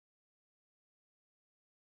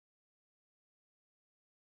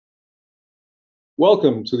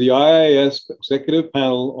Welcome to the IIS Executive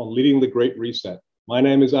Panel on Leading the Great Reset. My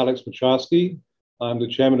name is Alex Macharsky. I'm the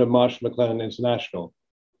chairman of Marsh & McLennan International.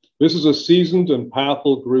 This is a seasoned and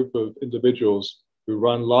powerful group of individuals who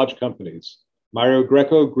run large companies. Mario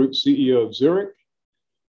Greco, Group CEO of Zurich,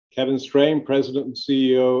 Kevin Strain, President and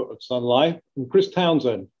CEO of Sun Life, and Chris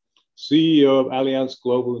Townsend, CEO of Allianz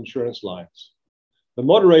Global Insurance Lines. The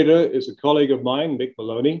moderator is a colleague of mine, Mick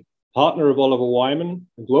Maloney, partner of Oliver Wyman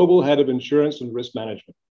and global head of insurance and risk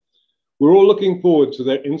management. We're all looking forward to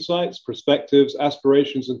their insights, perspectives,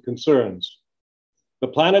 aspirations, and concerns. The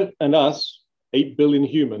planet and us, 8 billion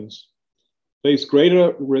humans, face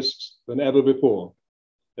greater risks than ever before,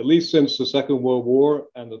 at least since the Second World War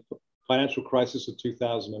and the financial crisis of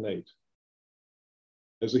 2008.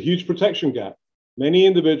 There's a huge protection gap. Many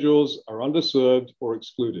individuals are underserved or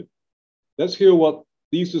excluded. Let's hear what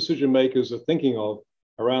these decision makers are thinking of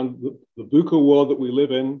around the VUCA world that we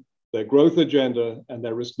live in, their growth agenda, and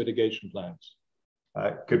their risk mitigation plans.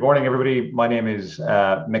 Good morning, everybody. My name is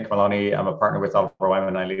Mick Maloney. I'm a partner with Oliver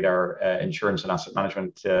Wyman. I lead our insurance and asset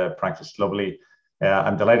management practice globally.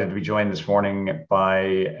 I'm delighted to be joined this morning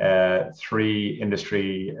by three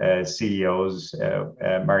industry CEOs,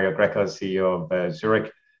 Mario Greco, CEO of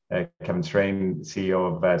Zurich, Kevin Strain,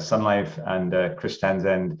 CEO of Sun Life, and Chris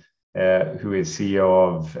Townsend, who is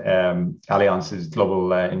CEO of Allianz's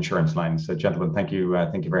Global Insurance Lines. So, gentlemen, thank you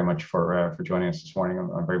very much for joining us this morning.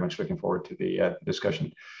 I'm very much looking forward to the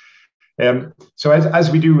discussion. So as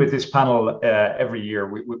we do with this panel every year,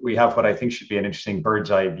 we have what I think should be an interesting bird's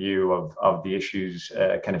eye view of the issues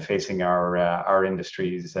kind of facing our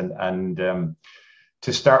industries. And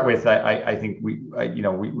to start with, I think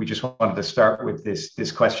we just wanted to start with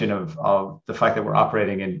this question of the fact that we're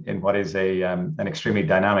operating in what is an extremely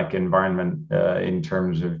dynamic environment in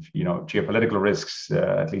terms of geopolitical risks,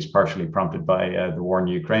 at least partially prompted by the war in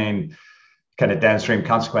Ukraine, kind of downstream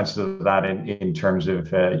consequences of that in terms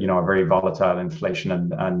of a very volatile inflation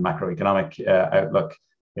and macroeconomic outlook.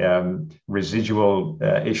 Residual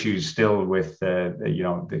issues still with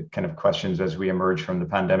the kind of questions as we emerge from the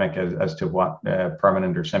pandemic as to what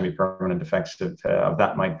permanent or semi-permanent effects of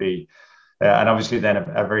that might be, and obviously then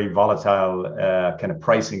a very volatile kind of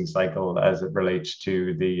pricing cycle as it relates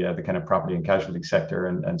to the kind of property and casualty sector,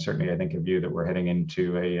 and certainly I think a view that we're heading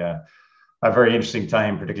into a very interesting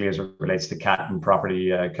time, particularly as it relates to cat and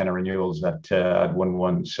property kind of renewals at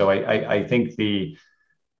 1/1. So I think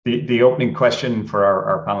the opening question for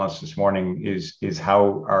our panelists this morning is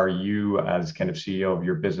how are you, as kind of CEO of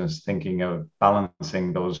your business, thinking of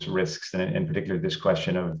balancing those risks, and in particular this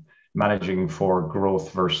question of managing for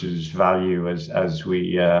growth versus value as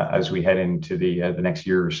we head into the next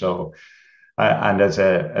year or so. And as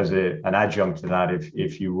an adjunct to that,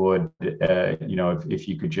 if you would, if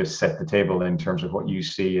you could just set the table in terms of what you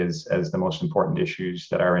see as the most important issues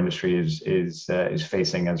that our industry is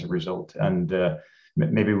facing as a result. And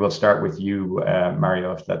maybe we'll start with you,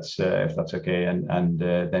 Mario, if that's okay, and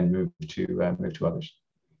then move to others.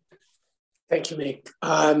 Thank you, Mick.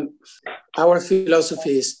 Our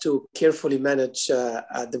philosophy is to carefully manage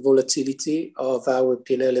the volatility of our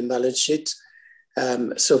P&L and balance sheet.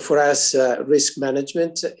 So for us, risk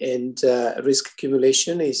management and risk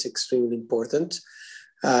accumulation is extremely important.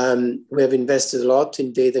 We have invested a lot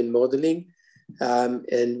in data and modeling.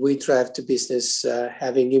 And we drive the business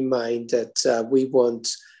having in mind that we want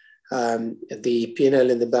the P&L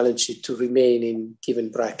and the balance sheet to remain in given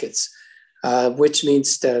brackets, which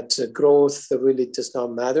means that growth really does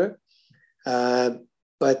not matter.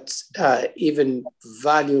 But even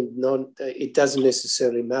value, it doesn't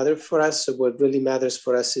necessarily matter for us. So what really matters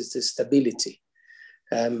for us is the stability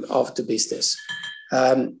of the business.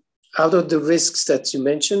 Out of the risks that you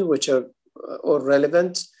mentioned, which are all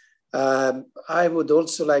relevant, I would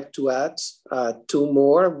also like to add two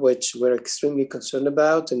more, which we're extremely concerned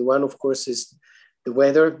about. And one, of course, is the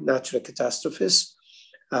weather, natural catastrophes.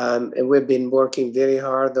 And we've been working very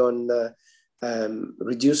hard on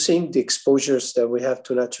reducing the exposures that we have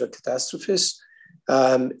to natural catastrophes.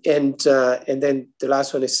 And then the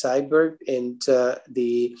last one is cyber and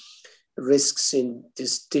the risks in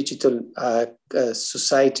this digital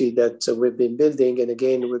society that we've been building. And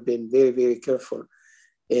again, we've been very, very careful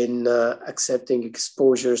in accepting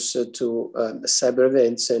exposures to cyber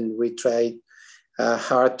events, and we try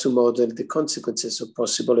hard to model the consequences of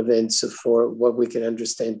possible events for what we can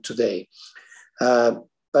understand today.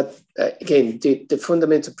 But again, the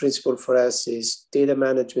fundamental principle for us is data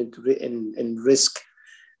management and risk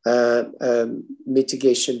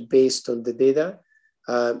mitigation based on the data.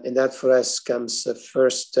 And that for us comes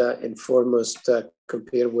first and foremost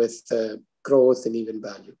compared with growth and even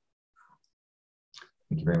value.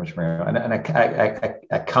 Thank you very much, Mario. And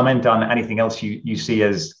a comment on anything else you see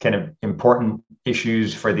as kind of important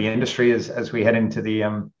issues for the industry as we head into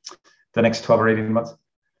the next 12 or 18 months?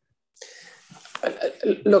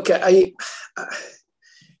 Look,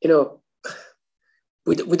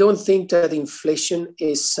 we don't think that inflation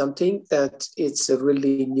is something that it's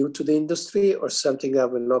really new to the industry or something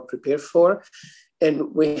that we're not prepared for.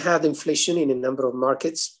 And we had inflation in a number of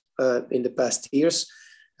markets in the past years.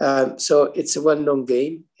 So it's a well-known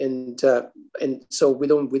game, and so we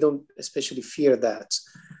don't especially fear that.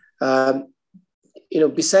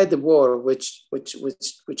 Beside the war, which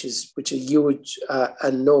is a huge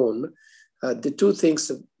unknown, the two things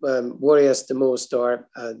that worry us the most are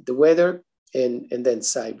the weather and then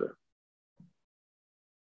cyber.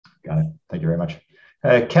 Got it. Thank you very much,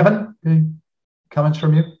 Kevin. Any comments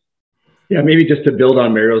from you? Yeah, maybe just to build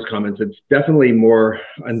on Mario's comments, it's definitely more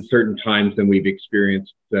uncertain times than we've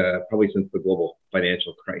experienced probably since the global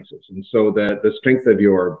financial crisis. And so the strength of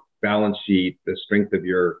your balance sheet, the strength of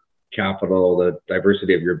your capital, the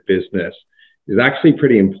diversity of your business is actually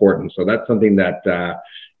pretty important. So that's something that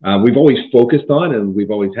we've always focused on, and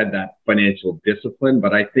we've always had that financial discipline.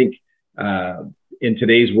 But I think in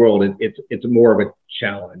today's world, it's more of a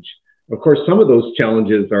challenge. Of course, some of those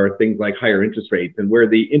challenges are things like higher interest rates, and where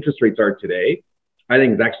the interest rates are today, I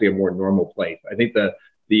think it's actually a more normal place. I think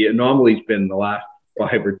the anomaly's been the last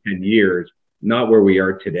 5 or 10 years, not where we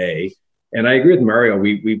are today. And I agree with Mario.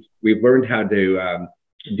 We've learned how to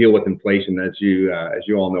deal with inflation. As you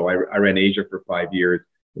all know, I ran Asia for 5 years.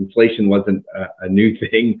 Inflation wasn't a new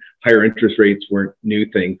thing. Higher interest rates weren't new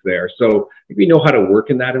things there. So we know how to work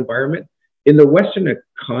in that environment. In the Western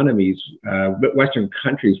economies, Western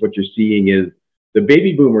countries, what you're seeing is the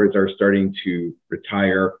baby boomers are starting to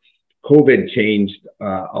retire. COVID changed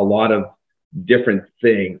a lot of different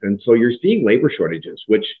things. And so you're seeing labor shortages,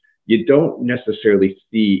 which you don't necessarily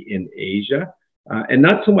see in Asia. And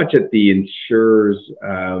not so much at the insurers.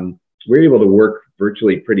 We're able to work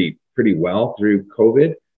virtually pretty well through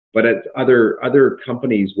COVID, but at other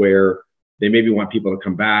companies where they maybe want people to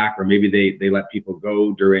come back, or maybe they let people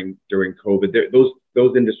go during COVID.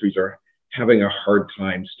 Those industries are having a hard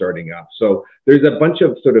time starting up. So there's a bunch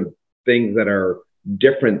of sort of things that are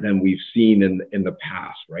different than we've seen in the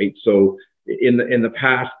past, right? So in the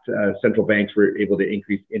past, central banks were able to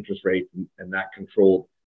increase interest rates, and that controlled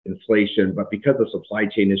inflation. But because of supply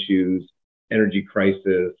chain issues, energy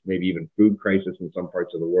crisis, maybe even food crisis in some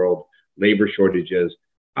parts of the world, labor shortages,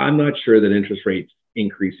 I'm not sure that interest rates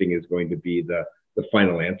increasing is going to be the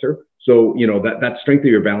final answer. So, that strength of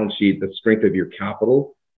your balance sheet, the strength of your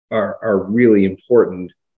capital are really important.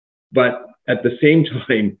 But at the same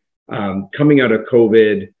time, coming out of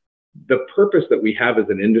COVID, the purpose that we have as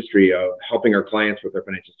an industry of helping our clients with their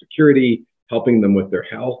financial security, helping them with their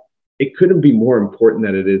health, it couldn't be more important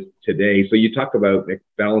than it is today. So you talk about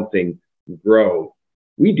balancing growth.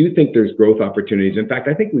 We do think there's growth opportunities. In fact,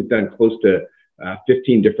 I think we've done close to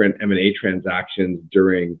 15 different M&A transactions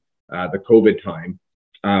during the COVID time.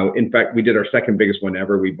 In fact, we did our second biggest one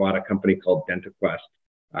ever. We bought a company called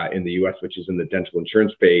DentaQuest in the US, which is in the dental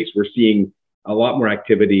insurance space. We're seeing a lot more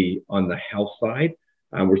activity on the health side.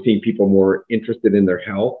 We're seeing people more interested in their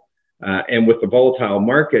health. And with the volatile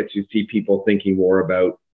markets, you see people thinking more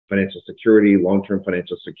about financial security, long-term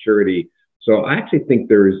financial security. So I actually think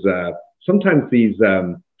there's sometimes these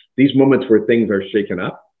moments where things are shaken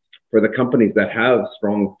up. For the companies that have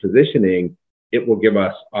strong positioning, it will give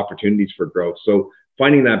us opportunities for growth. So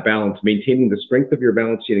finding that balance, maintaining the strength of your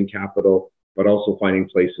balance sheet and capital, but also finding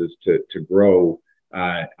places to grow,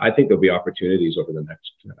 I think there'll be opportunities over the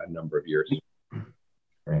next number of years.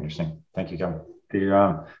 Very interesting. Thank you, Kevin.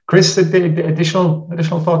 Chris, the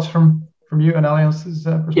additional thoughts from you and Allianz's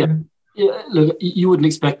perspective? Yeah, look, you wouldn't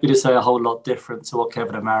expect me to say a whole lot different to what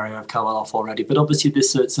Kevin and Mario have covered off already, but obviously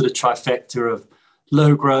this sort of trifecta of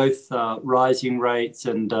low growth, rising rates,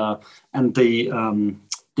 and the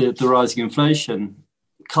rising inflation,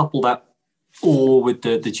 couple that all with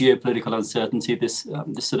the geopolitical uncertainty, this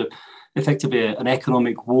sort of effectively an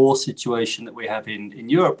economic war situation that we have in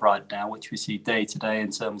Europe right now, which we see day to day in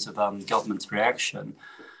terms of government's reaction,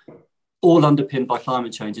 all underpinned by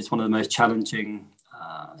climate change. It's one of the most challenging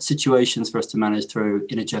situations for us to manage through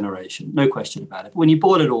in a generation, no question about it. But when you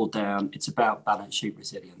boil it all down, it's about balance sheet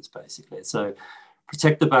resilience, basically. So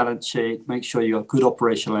protect the balance sheet, make sure you've got good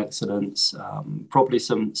operational excellence, probably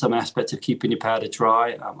some aspects of keeping your powder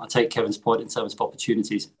dry. I take Kevin's point in terms of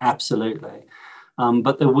opportunities, absolutely.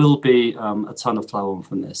 But there will be a ton of flow on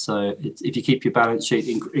from this. So if you keep your balance sheet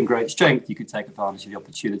in great strength, you can take advantage of the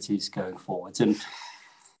opportunities going forwards. And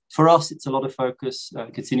for us, it's a lot of focus,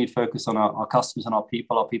 continued focus on our customers and our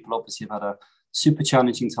people. Our people obviously have had super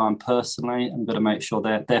challenging time personally, and got to make sure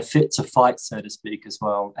they're fit to fight, so to speak, as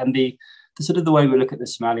well. And the sort of the way we look at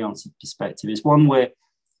this from Allianz perspective is one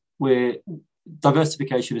where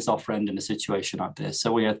diversification is our friend in a situation like this.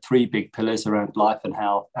 So we have three big pillars around life and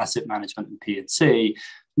health, asset management, and P&C.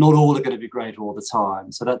 Not all are going to be great all the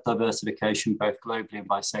time. So that diversification, both globally and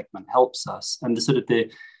by segment, helps us. And the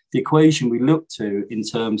equation we look to in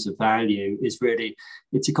terms of value is really,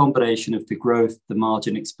 it's a combination of the growth, the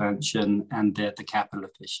margin expansion, and the capital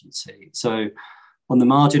efficiency. So on the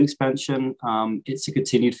margin expansion, it's a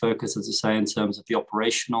continued focus, as I say, in terms of the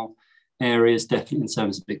operational areas, definitely in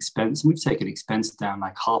terms of expense. And we've taken expense down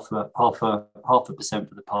like half a percent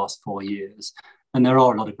for the past 4 years. And there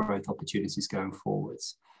are a lot of growth opportunities going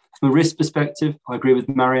forwards. From a risk perspective, I agree with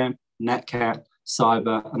Mario, Nat Cat,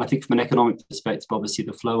 cyber, and I think from an economic perspective, obviously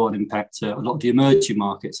the flow-on impact to a lot of the emerging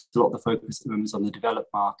markets, a lot of the focus at the moment is on the developed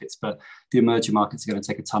markets, but the emerging markets are going to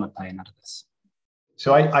take a ton of pain out of this.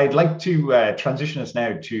 So I'd like to transition us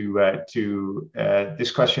now to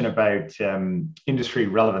this question about industry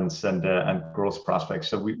relevance and growth prospects.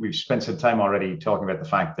 So we've spent some time already talking about the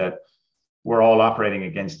fact that we're all operating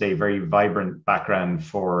against a very vibrant background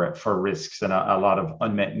for risks and a lot of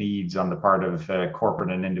unmet needs on the part of corporate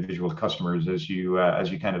and individual customers as you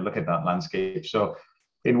kind of look at that landscape. So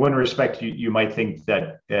in one respect, you might think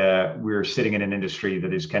that we're sitting in an industry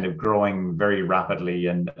that is kind of growing very rapidly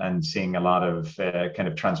and seeing a lot of kind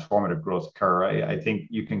of transformative growth occur. I think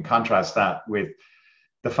you can contrast that with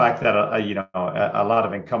the fact that a lot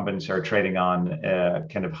of incumbents are trading on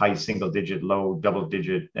kind of high single-digit, low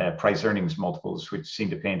double-digit price earnings multiples, which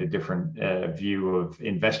seem to paint a different view of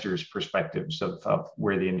investors' perspectives of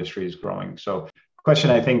where the industry is growing. So,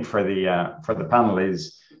 question I think for the panel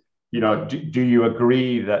is, do you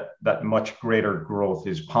agree that much greater growth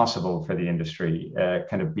is possible for the industry,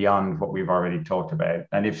 kind of beyond what we've already talked about?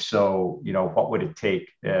 And if so, what would it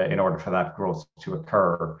take in order for that growth to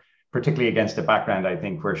occur? Particularly against the background, I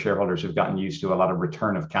think, where shareholders have gotten used to a lot of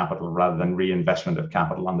return of capital rather than reinvestment of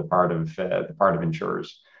capital on the part of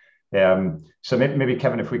insurers. So maybe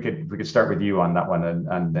Kevin, if we could start with you on that one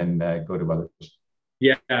and then go to others.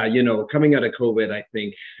 Yeah, coming out of COVID, I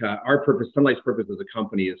think our purpose, Sun Life's purpose as a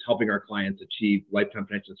company, is helping our clients achieve lifetime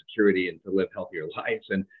financial security and to live healthier lives.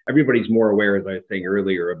 And everybody's more aware, as I was saying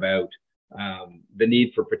earlier, about the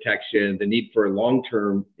need for protection, the need for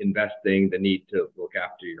long-term investing, the need to look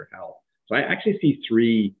after your health. So I actually see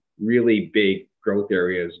three really big growth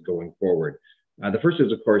areas going forward. The first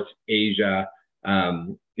is, of course, Asia.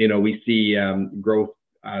 We see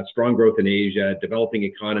strong growth in Asia, developing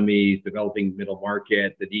economies, developing middle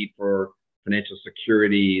market, the need for financial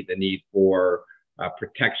security, the need for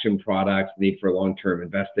protection products, the need for long-term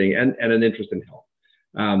investing, and an interest in health.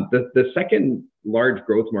 The second large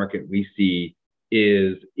growth market we see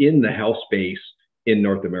is in the health space in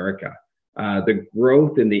North America. The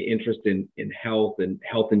growth in the interest in health and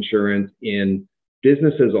health insurance in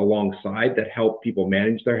businesses alongside that help people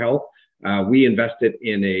manage their health. We invested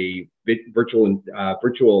in a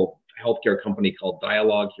virtual healthcare company called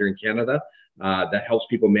Dialogue here in Canada that helps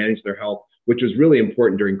people manage their health, which was really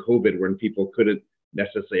important during COVID when people couldn't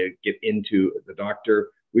necessarily get into the doctor.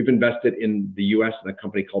 We've invested in the US in a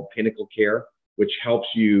company called Pinnacle Care, which helps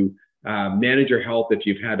you manage your health if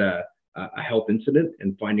you've had a health incident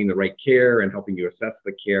and finding the right care and helping you assess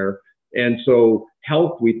the care. And so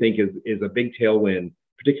health, we think, is a big tailwind,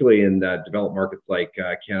 particularly in developed markets like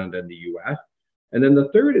Canada and the US. And then the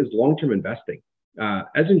third is long-term investing.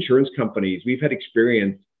 As insurance companies, we've had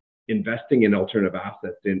experience investing in alternative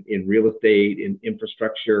assets, in real estate, in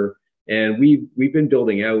infrastructure. And we've been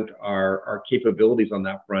building out our capabilities on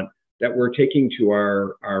that front that we're taking to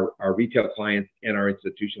our retail clients and our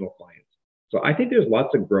institutional clients. So I think there's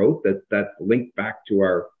lots of growth that's linked back to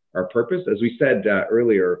our purpose. As we said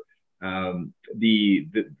earlier,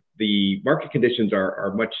 the market conditions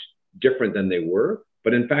are much different than they were.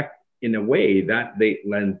 But in fact, in a way, that they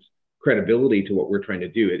lends credibility to what we're trying to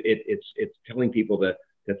do. It's telling people to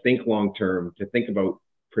think long term, to think about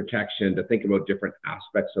protection, to think about different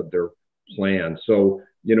aspects of their plan. So,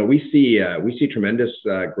 we see tremendous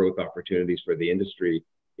growth opportunities for the industry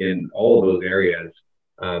in all of those areas.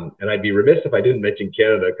 And I'd be remiss if I didn't mention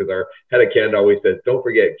Canada, because our head of Canada always says, don't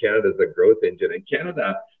forget Canada's a growth engine. And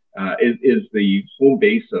Canada is the home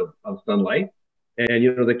base of Sun Life. And,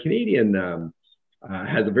 the Canadian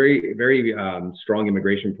has a very, very strong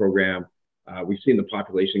immigration program. We've seen the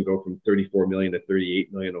population go from 34 million to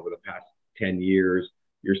 38 million over the past 10 years.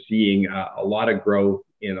 You're seeing a lot of growth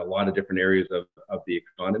in a lot of different areas of the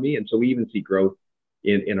economy. And so we even see growth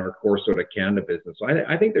in our core sort of Canada business. So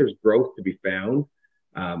I think there's growth to be found.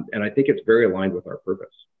 And I think it's very aligned with our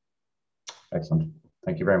purpose. Excellent.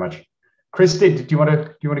 Thank you very much. Chris, do you want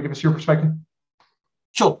to give us your perspective?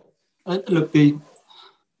 Sure. Look, the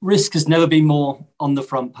risk has never been more on the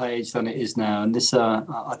front page than it is now. And this,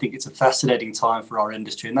 I think it's a fascinating time for our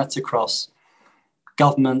industry, and that's across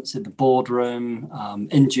governments, in the boardroom,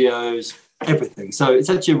 NGOs, everything. So it's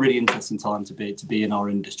actually a really interesting time to be in our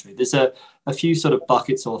industry. There's a few sort of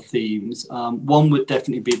buckets or themes. One would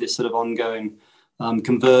definitely be this sort of ongoing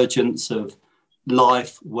convergence of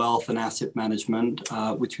life, wealth, and asset management,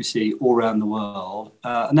 which we see all around the world.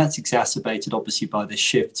 And that's exacerbated, obviously, by the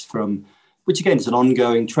shift from, which again is an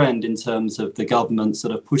ongoing trend in terms of the government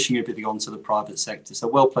sort of pushing everything onto the private sector. So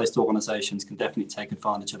well-placed organizations can definitely take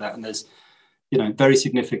advantage of that. And there's, very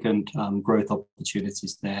significant growth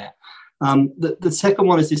opportunities there. The second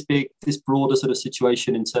one is this broader sort of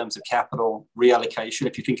situation in terms of capital reallocation.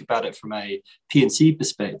 If you think about it from a P&C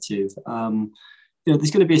perspective,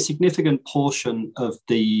 there's going to be a significant portion of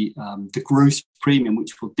the gross premium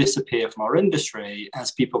which will disappear from our industry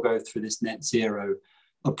as people go through this net zero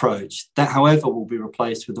approach. That, however, will be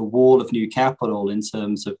replaced with a wall of new capital in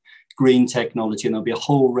terms of green technology, and there'll be a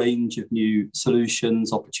whole range of new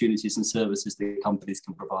solutions, opportunities, and services that companies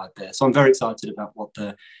can provide there. So I'm very excited about what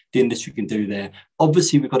the industry can do there.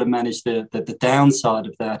 Obviously, we've got to manage the downside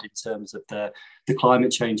of that in terms of the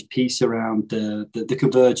climate change piece around the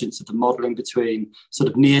convergence of the modelling between sort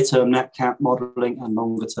of near-term nat cat modelling and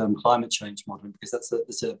longer-term climate change modelling, because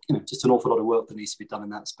there's just an awful lot of work that needs to be done in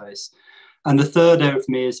that space. And the third area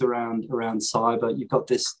for me is around cyber. You've got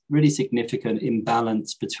this really significant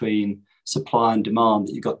imbalance between supply and demand.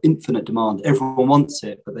 You've got infinite demand. Everyone wants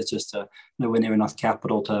it, but there's just nowhere near enough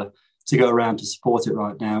capital to go around to support it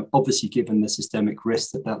right now. Obviously, given the systemic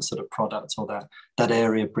risk that sort of product or that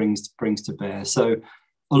area brings to bear. So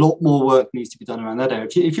a lot more work needs to be done around that area.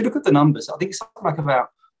 If you look at the numbers, I think it's something like about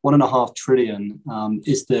 1.5 trillion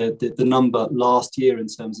is the number last year in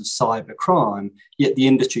terms of cyber crime, yet the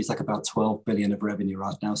industry is like about 12 billion of revenue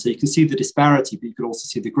right now. So you can see the disparity, but you can also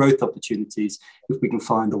see the growth opportunities if we can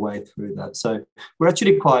find a way through that. So we're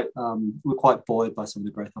actually quite buoyed by some of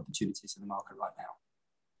the growth opportunities in the market right now.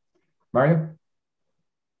 Mario?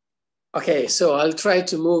 Okay, so I'll try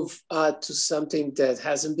to move to something that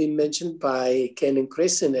hasn't been mentioned by Ken and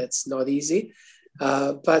Chris, and it's not easy,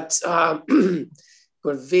 but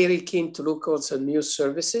we're very keen to look also at new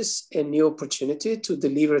services and new opportunity to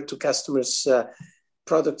deliver to customers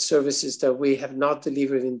product services that we have not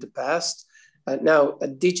delivered in the past. Now,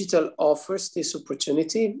 digital offers this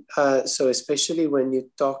opportunity. So especially when you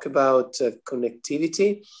talk about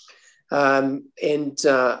connectivity and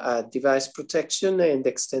device protection and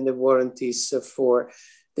extended warranties for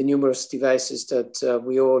the numerous devices that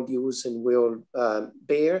we all use and we all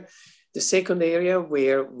bear. The second area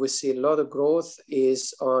where we see a lot of growth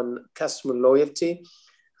is on customer loyalty.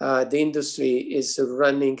 The industry is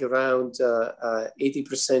running around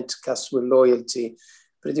 80% customer loyalty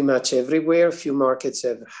pretty much everywhere. A few markets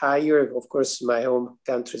have higher. Of course, my home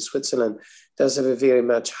country, Switzerland, does have a very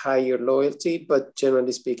much higher loyalty, but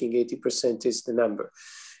generally speaking, 80% is the number.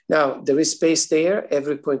 Now, there is space there.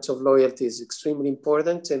 Every point of loyalty is extremely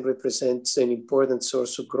important and represents an important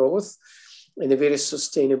source of growth, and a very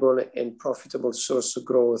sustainable and profitable source of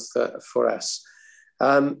growth for us.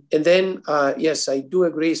 And then, yes, I do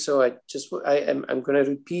agree. So I'm going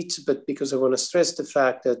to repeat, but because I want to stress the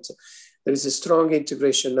fact that there is a strong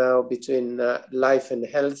integration now between life and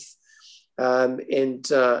health.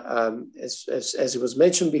 And as it was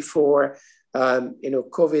mentioned before,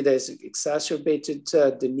 COVID has exacerbated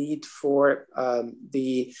the need for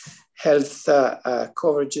the health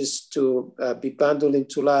coverages to be bundled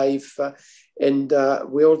into life. And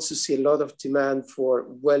we also see a lot of demand for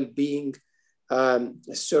well-being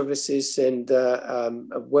services and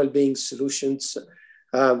well-being solutions,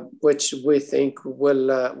 which we think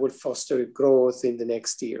will foster growth in the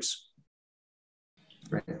next years.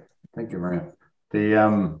 Great. Thank you, Maria.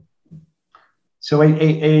 So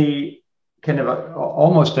a kind of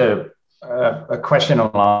almost a question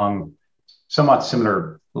along somewhat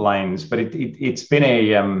similar lines, but it's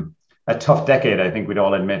been a tough decade, I think we'd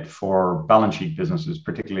all admit, for balance sheet businesses,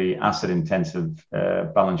 particularly asset-intensive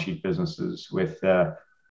balance sheet businesses, with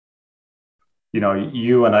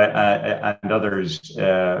you and I and others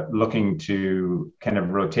looking to kind of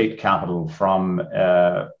rotate capital from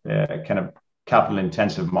kind of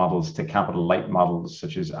capital-intensive models to capital-light models,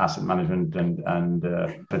 such as asset management and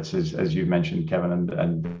that's as you mentioned, Kevin,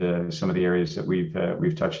 and some of the areas that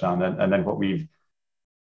we've touched on, and then what we've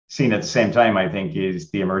seen at the same time, I think,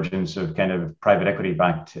 is the emergence of kind of private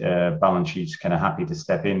equity-backed balance sheets, kind of happy to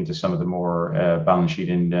step into some of the more balance sheet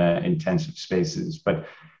intensive spaces. But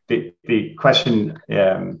the question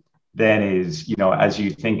then is, as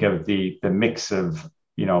you think of the mix of,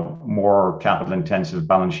 more capital intensive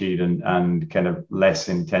balance sheet and kind of less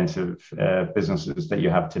intensive businesses that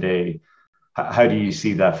you have today, how do you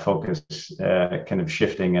see that focus kind of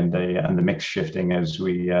shifting and the mix shifting as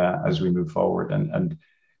we move forward? And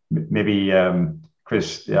maybe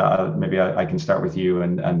Chris, maybe I can start with you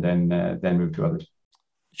and then move to others.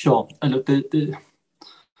 Sure. And look,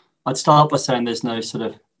 I'd start by saying there's no sort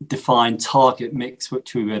of defined target mix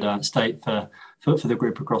which we would state for the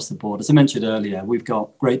group across the board. As I mentioned earlier, we've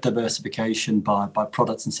got great diversification by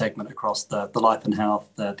products and segment across the life and health,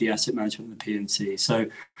 the asset management, and the P&C. So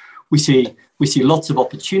we see lots of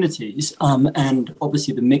opportunities, and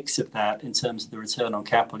obviously the mix of that in terms of the return on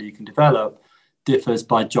capital you can develop differs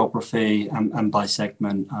by geography and by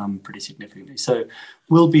segment pretty significantly. So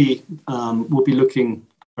we'll be looking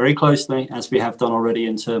very closely, as we have done already,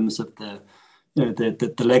 in terms of the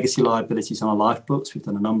legacy liabilities on our life books. We've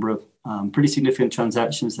done a number of pretty significant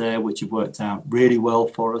transactions there, which have worked out really well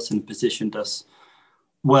for us and positioned us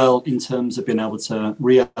well in terms of being able to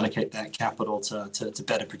reallocate that capital to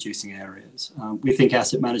better producing areas. We think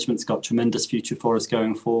asset management's got tremendous future for us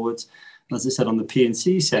going forwards. As I said, on the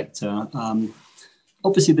P&C sector,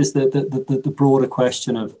 obviously there's the broader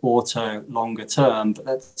question of auto longer term, but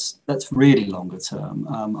that's really longer term.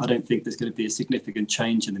 I don't think there's going to be a significant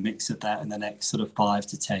change in the mix of that in the next sort of 5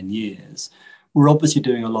 to 10 years. We're obviously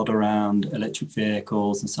doing a lot around electric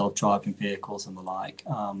vehicles and self-driving vehicles and the like,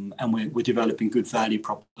 and we're developing good value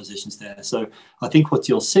propositions there. So I think what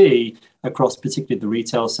you'll see across particularly the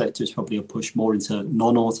retail sector is probably a push more into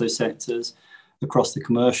non-auto sectors. Across the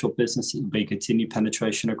commercial business, it will be continued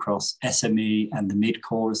penetration across SME and the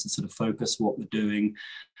mid-core as a sort of focus of what we're doing,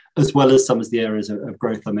 as well as some of the areas of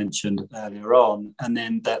growth I mentioned earlier on. And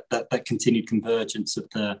then that continued convergence of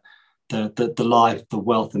the life, the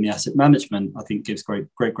wealth, and the asset management, I think gives great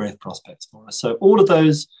growth prospects for us. So all of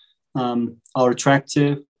those are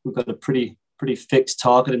attractive. We've got a pretty fixed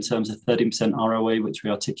target in terms of 30% ROE, which we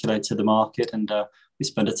articulate to the market, and we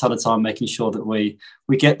spend a ton of time making sure that we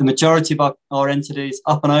get the majority of our entities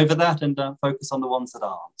up and over that, and focus on the ones that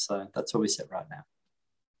aren't. So that's where we sit right now.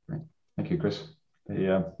 Great. Thank you, Chris.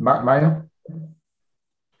 Mario?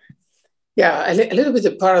 Yeah, a little bit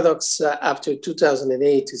of paradox after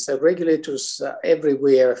 2008 is that regulators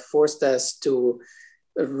everywhere forced us to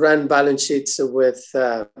run balance sheets with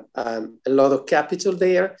a lot of capital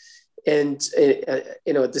there. And,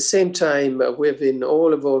 at the same time, we've been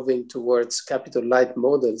all evolving towards capital light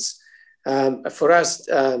models. For us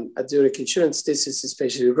at Zurich Insurance, this is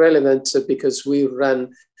especially relevant because we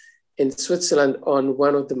run in Switzerland on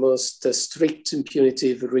one of the most strict and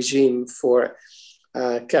punitive regime for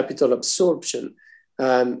capital absorption.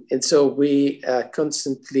 And so we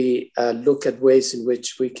constantly look at ways in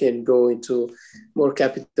which we can go into more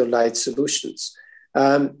capital light solutions.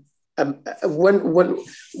 One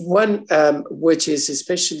which is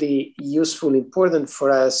especially useful, important for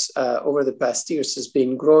us over the past years has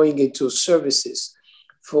been growing into services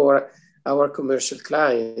for our commercial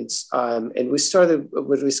clients. And we started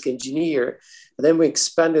with risk engineer, and then we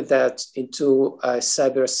expanded that into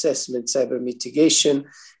cyber assessment, cyber mitigation,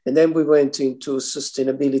 and then we went into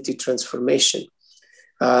sustainability transformation.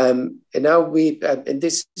 And now and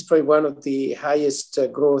this is probably one of the highest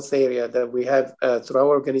growth area that we have through our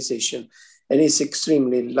organization, and it's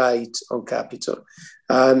extremely light on capital.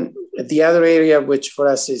 The other area, which for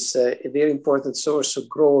us is a very important source of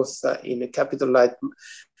growth in a capital light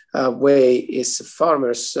way, is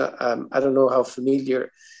farmers. I don't know how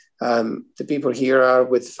familiar the people here are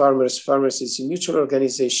with farmers. Farmers is a mutual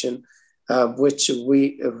organization which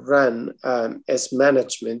we run as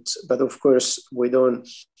management, but of course we don't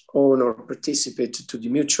own or participate to the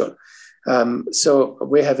mutual. So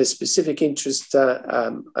we have a specific interest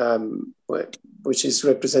which is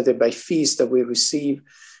represented by fees that we receive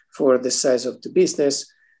for the size of the business,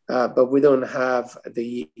 but we don't have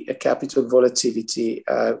the capital volatility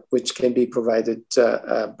which can be provided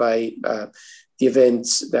by the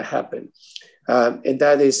events that happen. And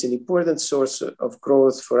that is an important source of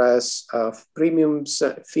growth for us, of premiums,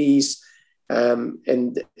 fees, and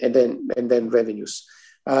then revenues.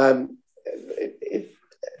 I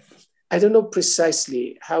don't know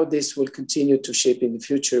precisely how this will continue to shape in the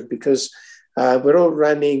future, because we're all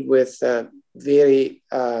running with very,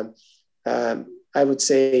 I would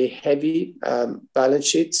say, heavy balance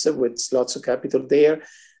sheets with lots of capital there.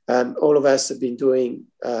 All of us have been doing,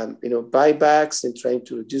 buybacks and trying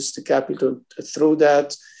to reduce the capital through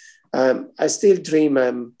that. I still dream,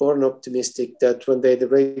 I'm born optimistic, that one day the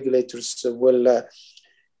regulators will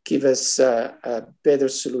give us better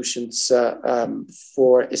solutions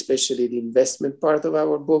for especially the investment part of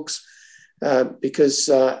our books, because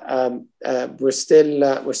we're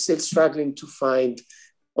still struggling to find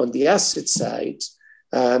on the asset side,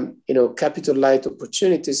 capital light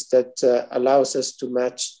opportunities that allows us to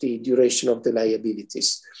match the duration of the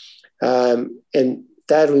liabilities. And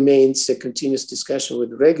that remains a continuous discussion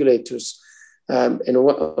with regulators. And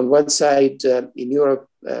on one side, in Europe,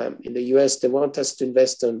 in the US, they want us to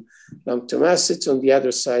invest on long-term assets. On the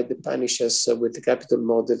other side, they punish us with the capital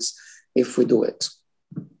models if we do it.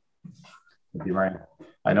 Thank you, Marion.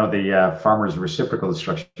 I know the farmers' reciprocal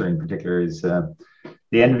structure in particular is the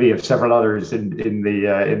envy of several others in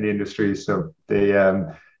the industry. So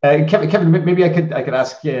Kevin, maybe I could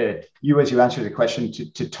ask you, as you answer the question,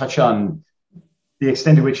 to touch on the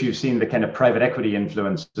extent to which you've seen the kind of private equity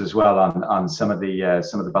influence as well on some of the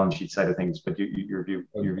balance sheet side of things. But your view.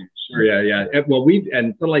 Sure, yeah. Well,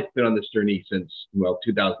 Sun Life's been on this journey since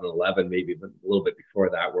 2011, maybe a little bit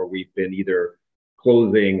before that, where we've been either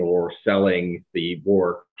closing or selling the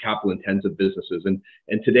more capital-intensive businesses, and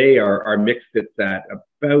today our mix sits at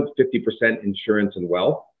about 50% insurance and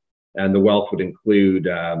wealth, and the wealth would include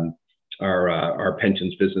our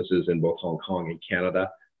pensions businesses in both Hong Kong and Canada.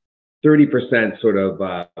 30% sort of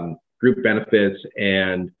group benefits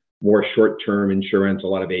and more short-term insurance. A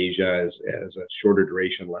lot of Asia as a shorter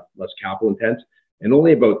duration, less capital intense, and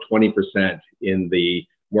only about 20% in the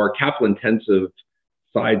more capital intensive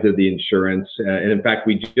sides of the insurance. And in fact,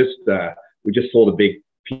 we just sold a big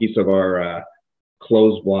piece of our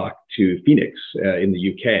closed block to Phoenix in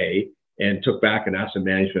the UK and took back an asset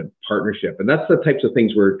management partnership. And that's the types of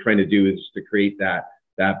things we're trying to do, is to create that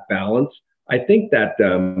balance. I think that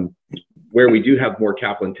where we do have more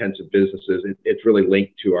capital intensive businesses, it's really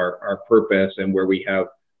linked to our purpose, and where we have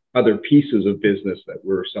other pieces of business that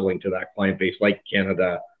we're selling to that client base, like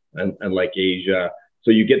Canada and like Asia. So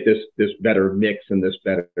you get this better mix and this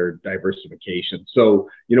better diversification. So,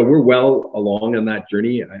 we're well along on that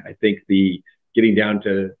journey. I think the getting down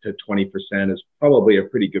to 20% is probably a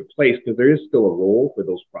pretty good place, because there is still a role for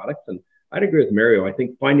those products. And I'd agree with Mario. I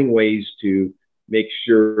think finding ways to make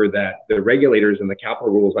sure that the regulators and the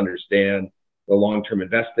capital rules understand the long-term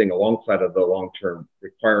investing alongside of the long-term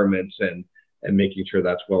requirements, and making sure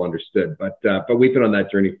that's well understood. But we've been on that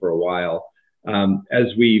journey for a while. As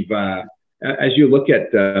you look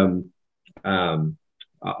at on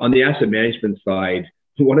the asset management side,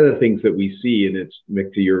 one of the things that we see, and it's,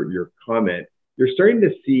 Mick, to your comment, you're starting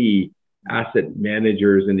to see asset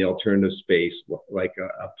managers in the alternative space, like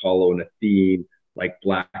Apollo and Athene, like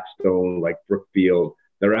Blackstone, like Brookfield,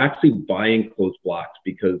 they're actually buying closed blocks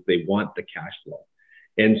because they want the cash flow.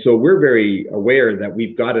 And so we're very aware that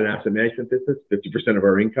we've got an asset management business, 50% of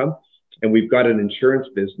our income, and we've got an insurance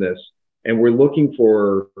business, and we're looking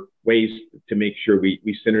for ways to make sure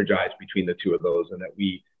we synergize between the two of those, and that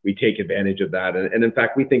we take advantage of that. And in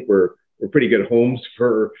fact, we think we're pretty good homes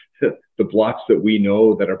for the blocks that we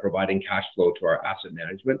know that are providing cash flow to our asset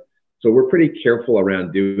management. So we're pretty careful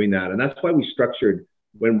around doing that. And that's why we structured,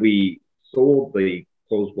 when we sold the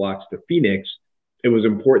closed blocks to Phoenix, it was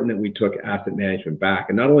important that we took asset management back.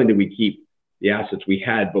 And not only did we keep the assets we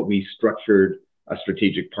had, but we structured a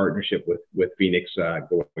strategic partnership with Phoenix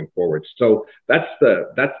going forward. So that's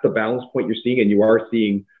the balance point you're seeing. And you are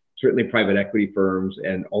seeing certainly private equity firms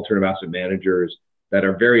and alternative asset managers that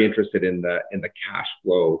are very interested in the cash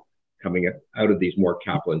flow coming out of these more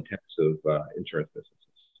capital intensive insurance businesses.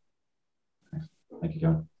 Thank you,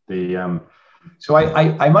 John. So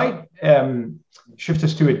I might shift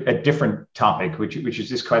us to a different topic, which is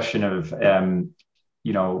this question of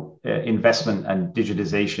investment and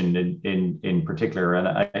digitization in particular. And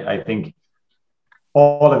I think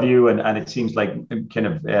all of you, and it seems like kind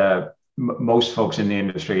of most folks in the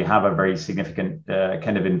industry have a very significant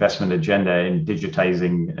kind of investment agenda in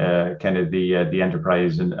digitizing kind of the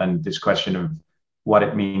enterprise, and this question of what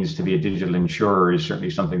it means to be a digital insurer is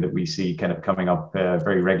certainly something that we see kind of coming up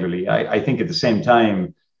very regularly. I think at the same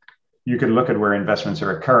time, you can look at where investments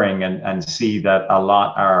are occurring and see that a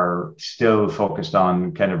lot are still focused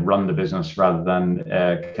on kind of run the business rather than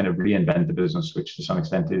kind of reinvent the business, which to some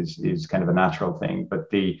extent is kind of a natural thing.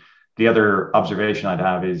 But the other observation I'd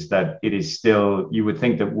have is that it is still, you would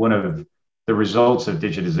think that one of the results of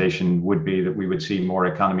digitization would be that we would see more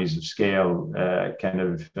economies of scale kind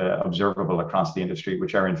of observable across the industry,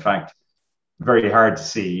 which are in fact very hard to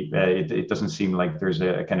see. It doesn't seem like there's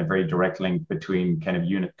a kind of very direct link between kind of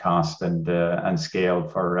unit cost and scale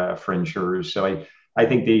for insurers. So I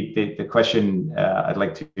think the question I'd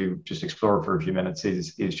like to just explore for a few minutes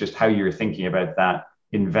is just how you're thinking about that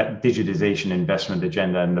digitization investment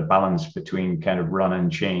agenda and the balance between kind of run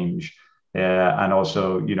and change, and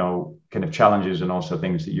also, you know, kind of challenges and also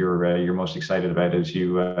things that you're most excited about as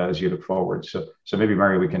you look forward. So maybe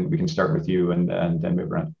Mario, we can start with you and then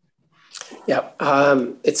move around. Yeah,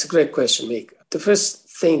 it's a great question, Mick. The first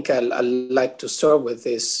thing I'd like to start with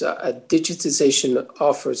is digitization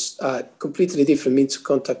offers completely different means of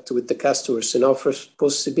contact with the customers and offers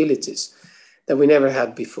possibilities that we never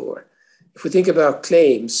had before. If we think about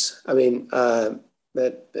claims, I mean,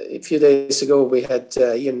 but a few days ago, we had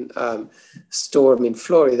Ian storm in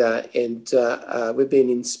Florida, and we've been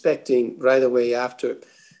inspecting right away after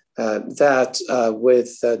that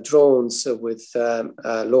with drones, with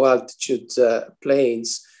low altitude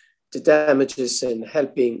planes, the damages, and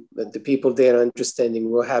helping the people there understanding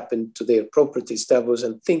what happened to their properties. That was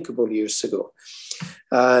unthinkable years ago.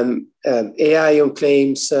 AI on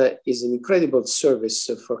claims is an incredible service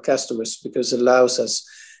for customers because it allows us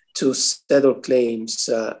to settle claims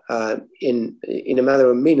in a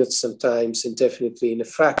matter of minutes sometimes, and definitely in a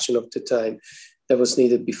fraction of the time that was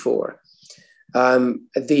needed before.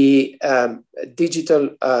 The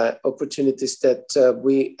digital opportunities that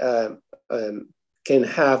we can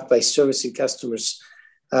have by servicing customers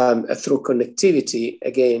through connectivity,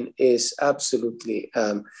 again, is absolutely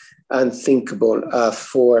unthinkable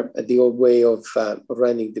for the old way of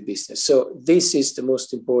running the business. So this is the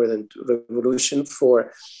most important revolution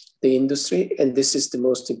for the industry, and this is the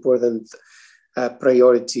most important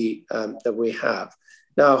priority that we have.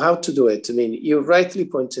 Now, how to do it? I mean, you rightly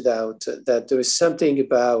pointed out that there is something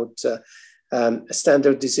about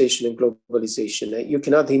standardization and globalization. You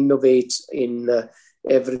cannot innovate in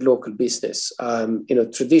every local business. You know,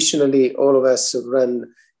 traditionally, all of us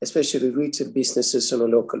run, especially retail businesses, on a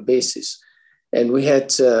local basis. And we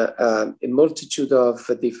had a multitude of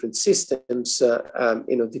different systems,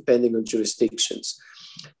 you know, depending on jurisdictions.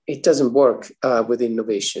 It doesn't work with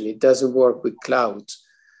innovation. It doesn't work with cloud.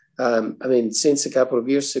 I mean, since a couple of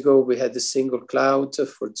years ago, we had a single cloud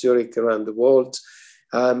for Zurich around the world,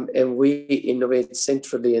 and we innovate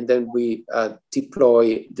centrally, and then we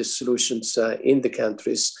deploy the solutions in the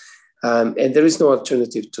countries, and there is no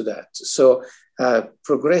alternative to that. So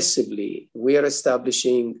progressively, we are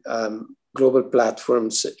establishing global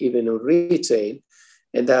platforms, even on retail,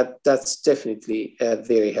 and that's definitely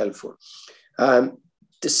very helpful.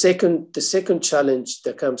 The second challenge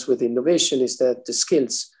that comes with innovation is that the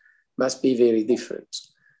skills must be very different.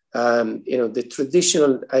 You know, the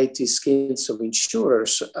traditional IT skills of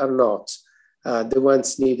insurers are not the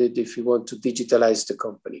ones needed if you want to digitalize the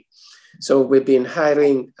company. So we've been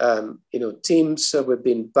hiring, you know, teams. We've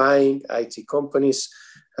been buying IT companies.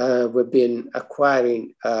 We've been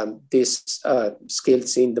acquiring these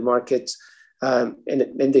skills in the market,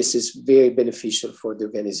 and this is very beneficial for the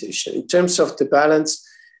organization. In terms of the balance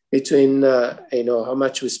between, you know, how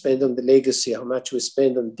much we spend on the legacy, how much we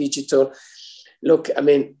spend on digital. Look, I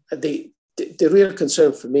mean, the real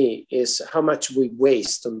concern for me is how much we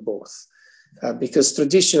waste on both. Because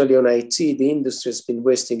traditionally on IT, the industry has been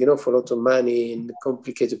wasting an awful lot of money in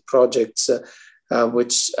complicated projects,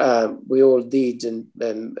 which we all did, and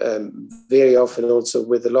very often also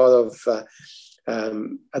with a lot of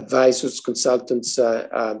advisors, consultants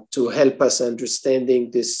to help us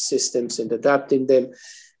understanding these systems and adapting them.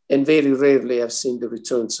 And very rarely I've seen the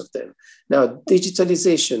returns of them. Now,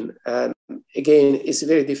 digitalization, again, is a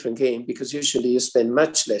very different game because usually you spend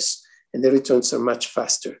much less and the returns are much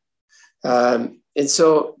faster. And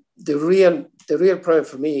so the real problem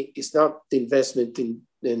for me is not the investment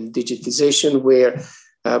in digitization, where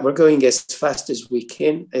we're going as fast as we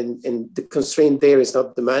can. And the constraint there is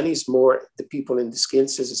not the money, it's more the people and the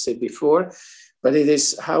skills, as I said before. But it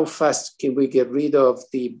is how fast can we get rid of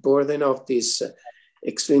the burden of these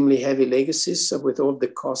extremely heavy legacies with all the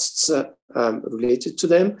costs related to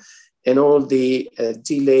them and all the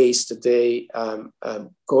delays that they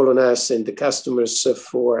call on us and the customers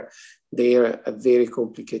for their very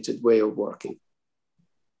complicated way of working.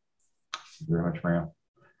 Thank you very much, Mario.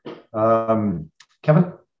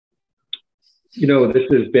 Kevin? You know, this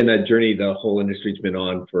has been a journey the whole industry's been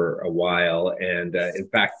on for a while. And in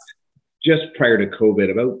fact, just prior to COVID,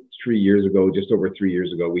 about 3 years ago, just over 3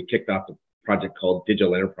 years ago, we kicked off a project called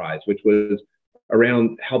Digital Enterprise, which was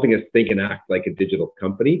around helping us think and act like a digital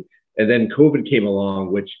company. And then COVID came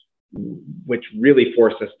along, which really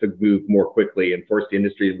forced us to move more quickly and forced the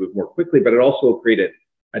industry to move more quickly, but it also created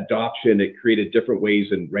adoption. It created different ways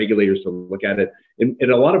and regulators to look at it.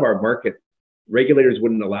 In a lot of our markets, regulators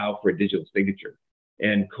wouldn't allow for a digital signature,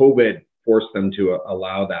 and COVID forced them to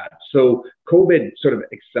allow that. So COVID sort of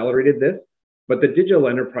accelerated this, but the digital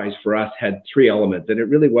enterprise for us had 3 elements, and it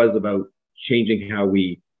really was about changing how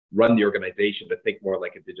we run the organization to think more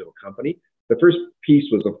like a digital company. The first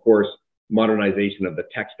piece was, of course, modernization of the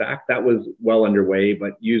tech stack. That was well underway,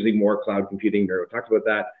 but using more cloud computing, Miro talked about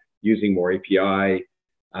that, using more API,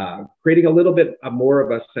 creating a little bit more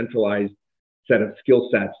of a centralized set of skill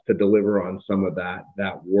sets to deliver on some of that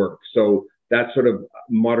work. So that sort of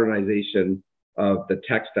modernization of the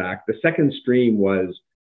tech stack. The second stream was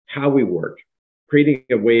how we work, creating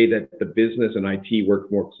a way that the business and IT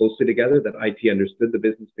work more closely together, that IT understood the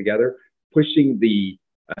business together, pushing the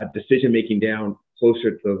decision-making down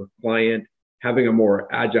closer to the client, having a more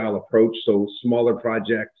agile approach, so smaller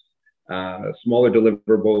projects, smaller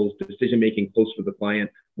deliverables, decision-making closer to the client,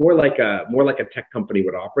 more like a tech company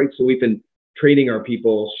would operate. So we've been training our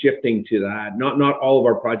people, shifting to that. Not all of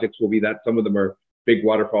our projects will be that. Some of them are big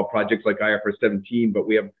waterfall projects like IFRS 17, but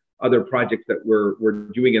we have other projects that we're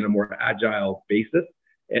doing in a more agile basis.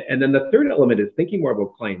 And then the third element is thinking more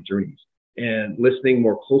about client journeys and listening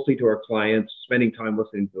more closely to our clients, spending time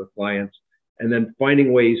listening to the clients, and then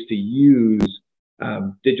finding ways to use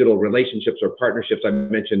digital relationships or partnerships. I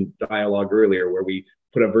mentioned Dialogue earlier, where we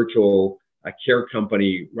put a virtual care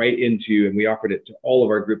company right into, and we offered it to all of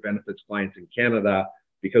our group benefits clients in Canada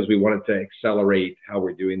because we wanted to accelerate how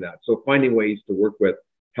we're doing that. So finding ways to work with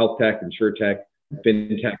health tech, insurtech,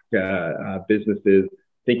 fintech businesses,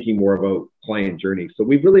 thinking more about client journeys. So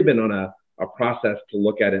we've really been on a process to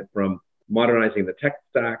look at it from modernizing the tech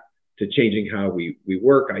stack to changing how we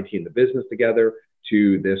work, IT and the business together,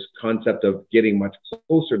 to this concept of getting much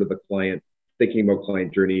closer to the client, thinking about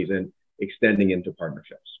client journeys and extending into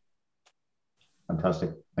partnerships.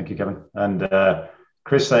 Fantastic. Thank you, Kevin. And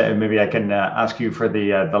Chris, maybe I can ask you for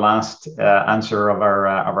the last answer of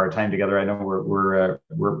our time together. I know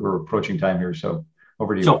we're approaching time here, so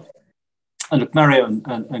over to you. Sure. And look, Mario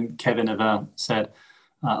and Kevin have said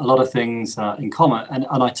a lot of things in common, and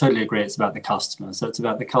I totally agree. It's about the customer. So it's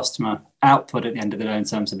about the customer output at the end of the day in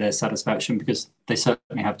terms of their satisfaction, because they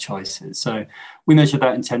certainly have choices. So we measure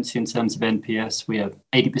that intensity in terms of NPS. We have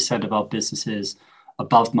 80% of our businesses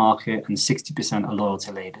above market and 60% are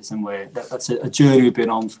loyalty leaders, and that's a journey we've been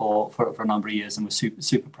on for a number of years, and we're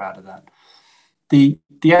super proud of that. The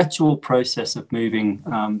actual process of moving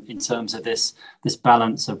in terms of this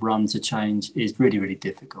balance of run to change is really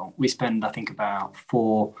difficult. We spend, I think, about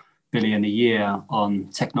 $4 billion a year on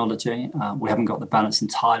technology. We haven't got the balance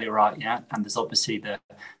entirely right yet, and there's obviously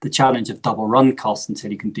the challenge of double run costs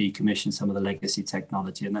until you can decommission some of the legacy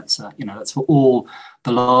technology, and that's that's for all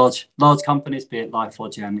the large companies, be it Life or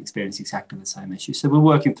Gen, experience exactly the same issue. So we're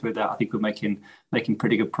working through that. I think we're making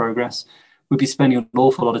pretty good progress. We'll be spending an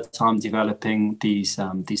awful lot of time developing these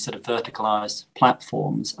sort of verticalized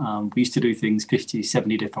platforms. We used to do things 50,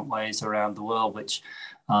 70 different ways around the world, which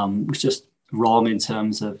was just wrong in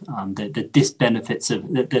terms of the disbenefits of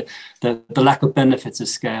the lack of benefits of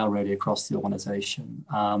scale really across the organization.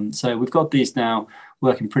 So we've got these now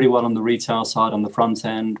working pretty well on the retail side on the front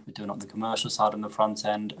end. We're doing it on the commercial side on the front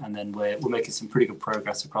end, and then we're making some pretty good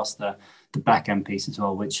progress across the back end piece as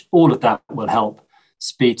well, which all of that will help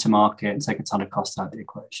speed to market and take a ton of cost out of the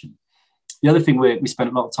equation. The other thing we spent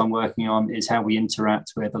a lot of time working on is how we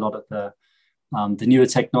interact with a lot of the newer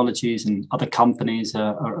technologies and other companies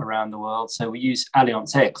around the world. So we use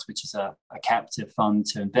Allianz X, which is a captive fund,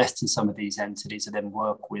 to invest in some of these entities and then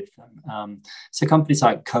work with them. So companies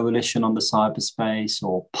like Coalition on the cyberspace,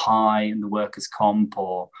 or Pi in the workers' comp,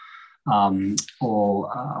 or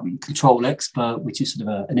Control Expert, which is sort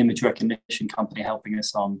of an image recognition company helping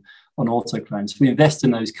us on auto claims. We invest in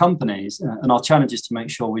those companies, and our challenge is to make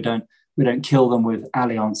sure we don't kill them with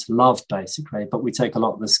Allianz love, basically, but we take a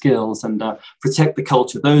lot of the skills and protect the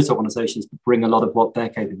culture of those organizations, but bring a lot of what their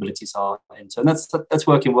capabilities are into. And that's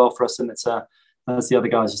working well for us. And it's as the other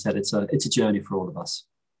guys have said, it's a journey for all of us.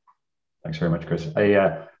 Thanks very much, Chris.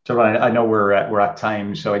 I know we're at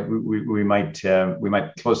time, so we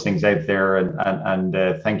might close things out there.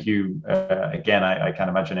 And thank you again. I can't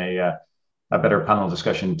imagine a better panel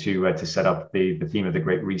discussion to set up the theme of the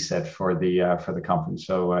Great Reset for the conference.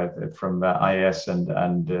 So from IIS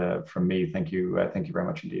and from me, thank you very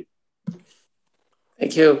much indeed.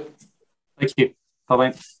 Thank you. Thank you.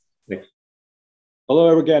 Bye-bye. Thanks.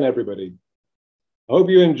 Hello again, everybody. I hope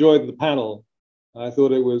you enjoyed the panel. I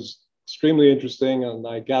thought it was extremely interesting, and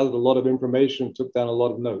I gathered a lot of information, took down a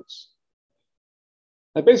lot of notes.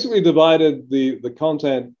 I basically divided the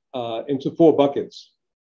content into 4 buckets.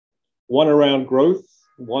 One around growth,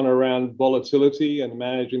 one around volatility and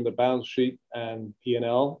managing the balance sheet and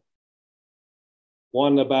P&L.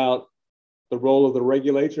 One about the role of the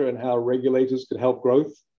regulator and how regulators could help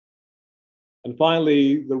growth. And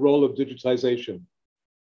finally, the role of digitization.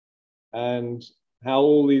 And how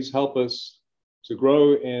all these help us to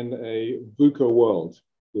grow in a VUCA world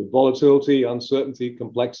with volatility, uncertainty,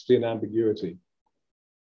 complexity, and ambiguity.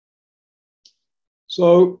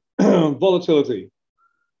 So volatility.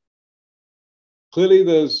 Clearly,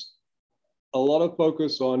 there's a lot of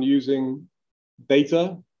focus on using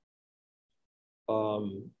data,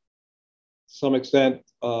 to some extent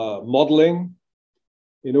modeling,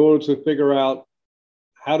 in order to figure out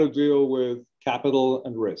how to deal with capital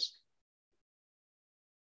and risk.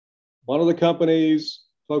 One of the companies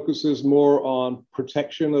focuses more on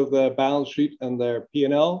protection of their balance sheet and their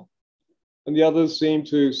P&L, and the others seem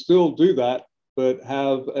to still do that, but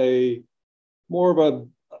have a more of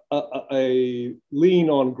a lean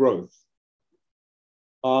on growth.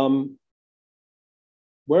 Where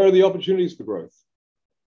are the opportunities for growth?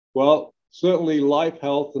 Well, certainly life,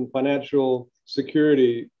 health, and financial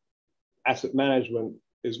security asset management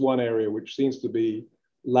is one area which seems to be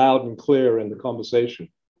loud and clear in the conversation.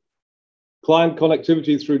 Client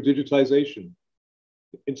connectivity through digitization,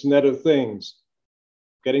 Internet of Things,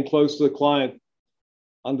 getting close to the client,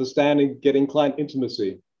 understanding, getting client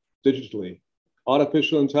intimacy digitally,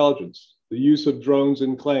 artificial intelligence, the use of drones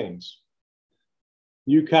in claims,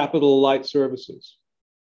 new capital light services.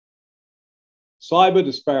 Cyber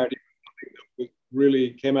disparity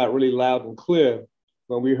really came out really loud and clear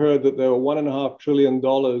when we heard that there were $1.5 trillion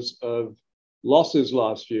of losses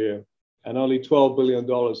last year and only $12 billion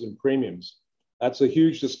in premiums. That's a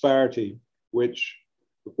huge disparity, which,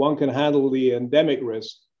 if one can handle the endemic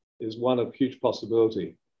risk, is one of huge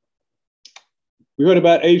possibility. We heard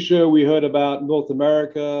about Asia, we heard about North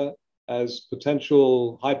America as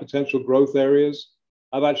high potential growth areas.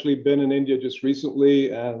 I've actually been in India just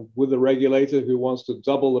recently and with a regulator who wants to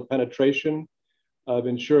double the penetration of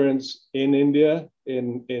insurance in India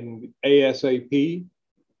in ASAP,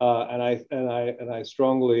 and I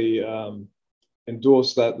strongly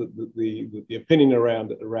endorse that the opinion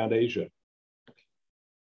around Asia.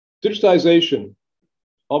 Digitization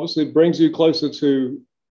obviously brings you closer to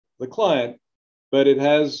the client, but it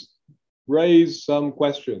has raised some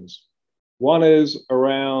questions. One is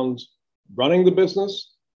around running the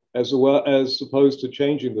business as well as opposed to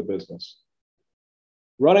changing the business.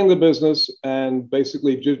 Running the business and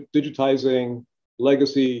basically digitizing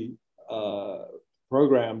legacy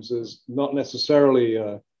programs is not necessarily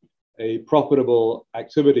a profitable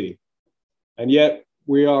activity. And yet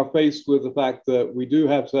we are faced with the fact that we do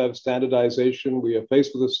have to have standardization. We are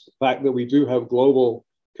faced with the fact that we do have global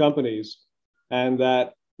companies and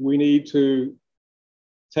that we need to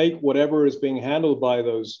take whatever is being handled by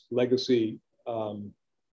those legacy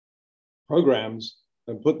programs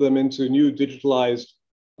and put them into new digitalized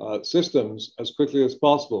systems as quickly as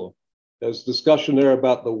possible. There's discussion there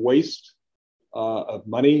about the waste of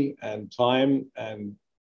money and time and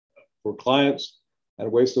for clients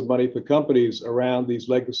and waste of money for companies around these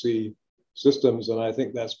legacy systems, and I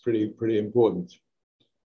think that's pretty important.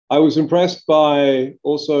 I was impressed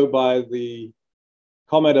also by the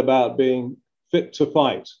comment about being fit to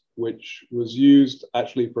fight, which was used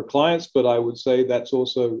actually for clients, but I would say that's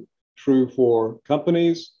also true for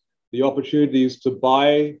companies. The opportunities to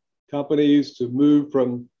buy companies, to move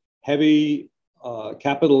from heavy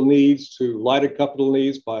capital needs to lighter capital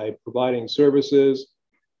needs by providing services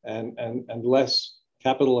and less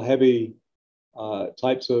capital heavy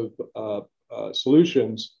types of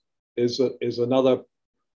solutions is another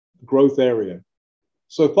growth area.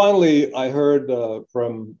 So finally, I heard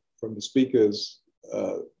from the speakers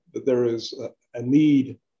that there is a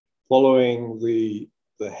need following the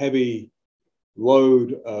heavy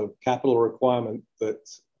load of capital requirement that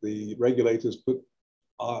the regulators put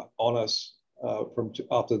on us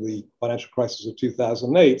after the financial crisis of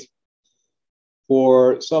 2008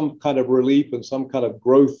 for some kind of relief and some kind of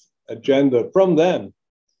growth agenda from them.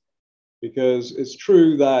 Because it's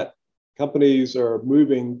true that companies are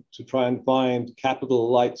moving to try and find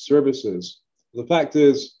capital light services. The fact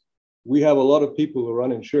is, we have a lot of people who are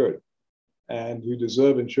uninsured and who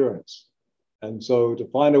deserve insurance. And so to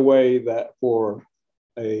find a way that for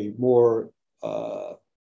a more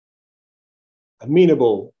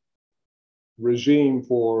amenable regime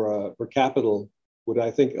for capital would,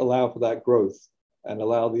 I think, allow for that growth and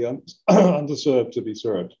allow the underserved to be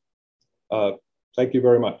served. Thank you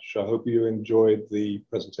very much. I hope you enjoyed the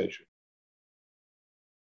presentation.